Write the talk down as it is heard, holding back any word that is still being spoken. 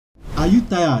Are you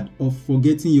tired of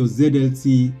forgetting your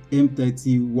ZLT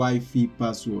M30 Wi-Fi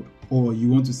password, or you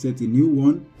want to set a new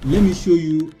one? Let me show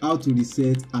you how to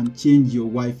reset and change your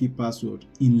Wi-Fi password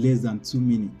in less than 2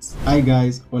 minutes. Hi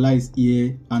guys, Ola is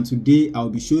here, and today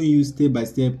I'll be showing you step by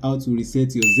step how to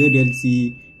reset your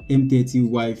ZLT M30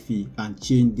 Wi-Fi and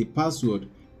change the password.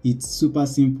 It's super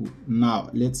simple. Now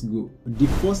let's go. The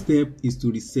first step is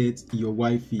to reset your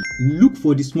Wi-Fi. Look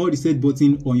for the small reset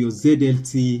button on your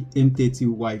ZLT M30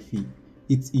 Wi-Fi.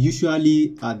 It's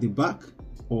usually at the back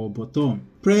or bottom.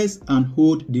 Press and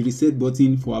hold the reset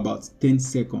button for about 10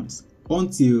 seconds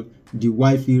until the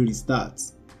Wi-Fi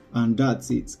restarts, and that's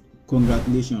it.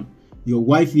 Congratulations, your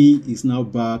Wi-Fi is now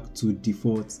back to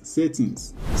default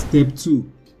settings. Step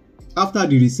 2. After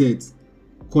the reset,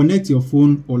 connect your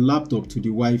phone or laptop to the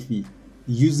Wi-Fi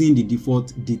using the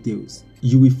default details.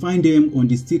 You will find them on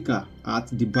the sticker at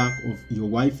the back of your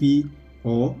Wi-Fi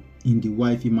or in the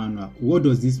Wi-Fi manual. What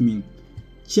does this mean?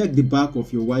 Check the back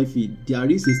of your Wi-Fi. There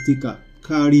is a sticker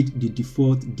carried the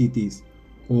default details,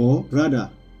 or rather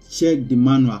check the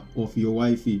manual of your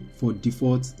Wi-Fi for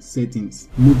default settings.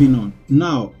 Moving on.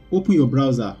 Now open your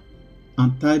browser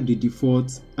and type the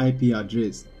default IP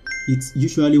address. It's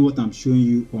usually what I'm showing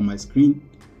you on my screen,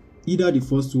 either the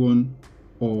first one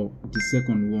or the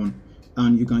second one,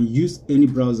 and you can use any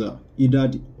browser, either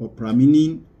the Opera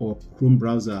Mini or Chrome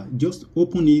browser. Just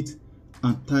open it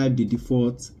and type the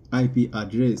default IP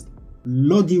address.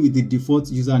 Log in with the default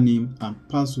username and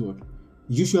password.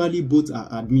 Usually both are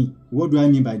admin. What do I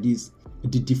mean by this?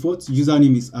 The default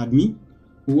username is admin,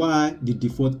 while the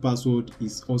default password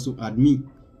is also admin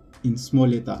in small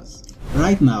letters.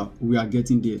 Right now we are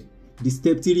getting there. The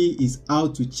step 3 is how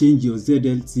to change your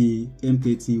ZLT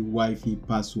M30 Wi-Fi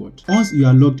password. Once you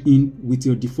are logged in with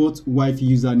your default Wi-Fi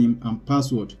username and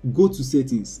password, go to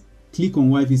settings, click on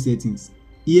Wi-Fi settings.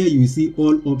 Here you will see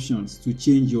all options to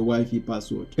change your Wi-Fi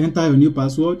password. Enter your new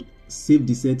password, save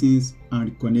the settings,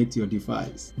 and reconnect your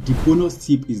device. The bonus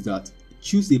tip is that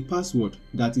choose a password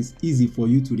that is easy for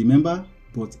you to remember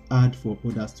but hard for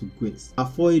others to guess.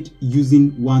 Avoid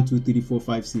using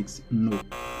 12345 no,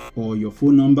 or your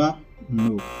phone number,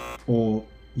 no, or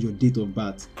your date of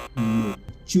birth, no.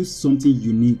 Choose something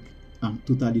unique and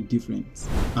totally different,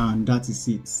 and that is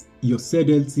it. Your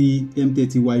ZLT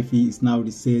M30 Wi-Fi is now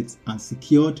reset and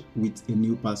secured with a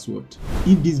new password.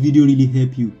 If this video really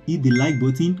helped you, hit the like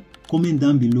button, comment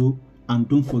down below, and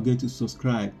don't forget to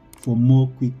subscribe for more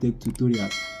quick tech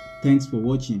tutorials. Thanks for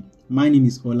watching. My name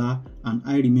is Ola and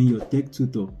I remain your tech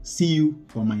tutor. See you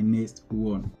on my next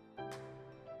one.